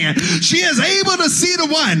in his hand. She is able to see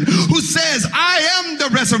the one who says, I am the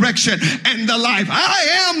resurrection and the life.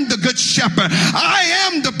 I am the good shepherd. I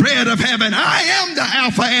am the bread of heaven. I am the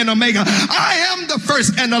Alpha and Omega. I am the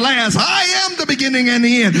first and the last. I am the beginning and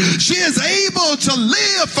the end. She is able to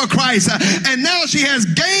live for Christ, and now she has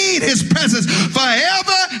gained his presence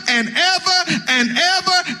forever and ever and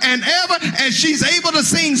ever and ever, and she's able to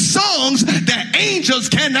sing songs that angels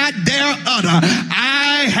cannot dare utter.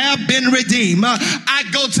 I have been redeemed. I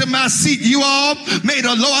go to my seat, you all. May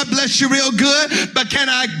the Lord bless you real good, but can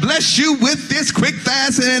I bless you with this quick,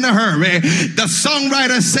 fast, and in a hurry? The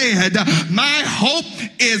songwriter said, my hope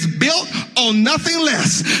is built on nothing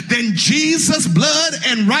less than Jesus' blood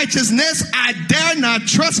and righteousness. I dare not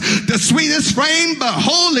trust the sweetest frame, but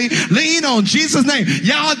wholly lean on Jesus' name.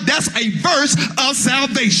 Y'all, that's a verse of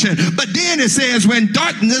salvation. But then it says, when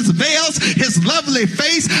darkness veils his lovely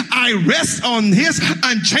face, I rest on his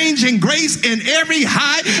unchanging grace. In every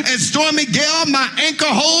high and stormy gale, my anchor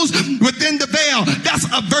holds within the veil. That's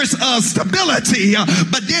a verse of stability.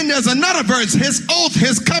 But then there's another verse. His oath,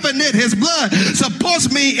 his covenant, his blood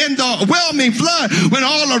supports me in the well overwhelming flood when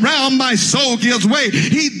all around my soul gives way.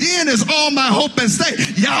 He then is all my hope and stay.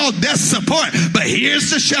 Y'all, that's support. But here's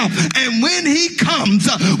the shout. And when he comes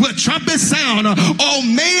with trumpet sound, oh,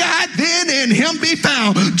 may I then in him be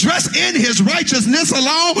found, dressed in his righteousness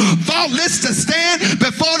alone, faultless to stand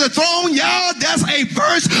before the throne. Y'all, that's a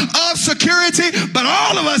verse of security. But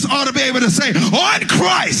all of us ought to be able to say, on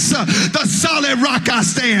Christ, the solid rock I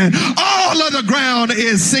stand. All of the ground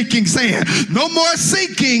is sinking sand. No more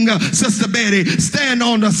sinking, Sister Betty. Stand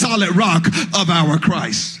on the solid rock of our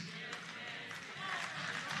Christ.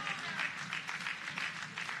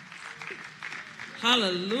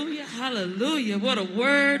 Hallelujah, hallelujah. What a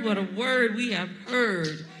word we have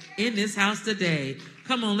heard in this house today.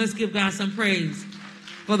 Come on, let's give God some praise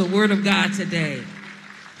for the word of God today.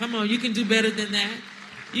 Come on, you can do better than that.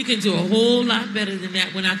 You can do a whole lot better than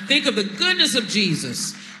that. When I think of the goodness of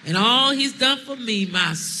Jesus and all he's done for me,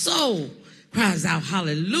 my soul cries out,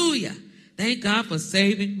 hallelujah. Thank God for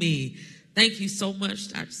saving me. Thank you so much,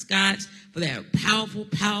 Dr. Scott, for that powerful,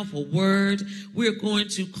 powerful word. We're going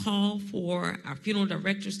to call for our funeral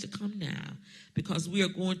directors to come now because we are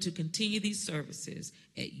going to continue these services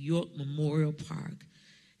at York Memorial Park.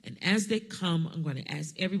 And as they come, I'm going to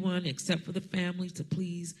ask everyone except for the family to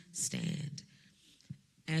please stand.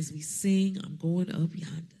 As we sing, I'm going up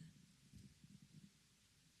yonder.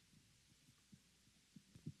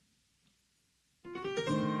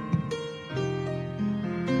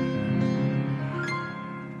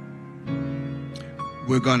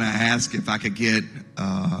 We're going to ask if I could get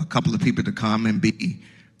a couple of people to come and be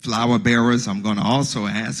flower bearers. I'm going to also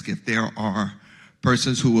ask if there are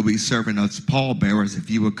persons who will be serving us pall bearers. If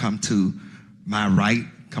you would come to my right,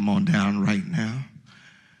 come on down right now.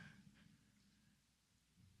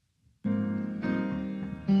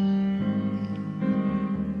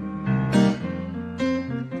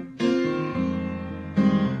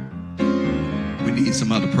 We need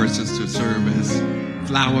some other persons to serve as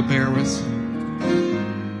flower bearers.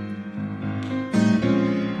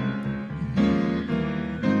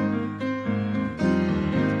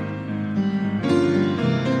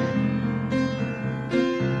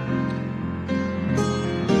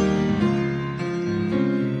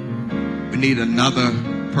 Need another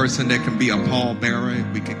person that can be a pallbearer.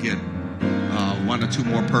 If we could get one or two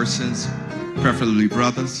more persons, preferably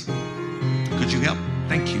brothers. Could you help?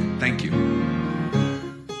 Thank you. Thank you.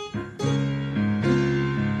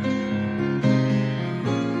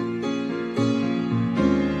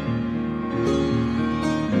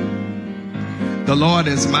 The Lord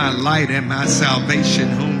is my light and my salvation.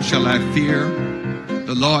 Whom shall I fear?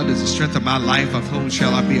 The Lord is the strength of my life. Of whom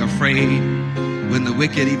shall I be afraid? When the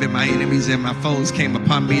wicked, even my enemies and my foes, came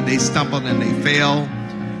upon me, they stumbled and they fell.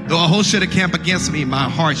 Though a host should encamp against me, my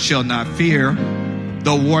heart shall not fear.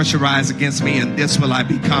 Though war should rise against me, in this will I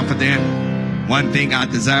be confident. One thing I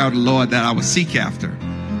desire of the Lord, that I will seek after,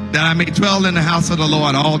 that I may dwell in the house of the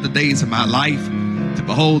Lord all the days of my life, to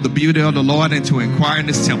behold the beauty of the Lord and to inquire in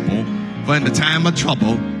his temple. For in the time of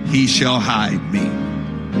trouble, he shall hide me.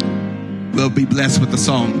 We'll be blessed with the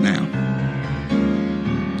song now.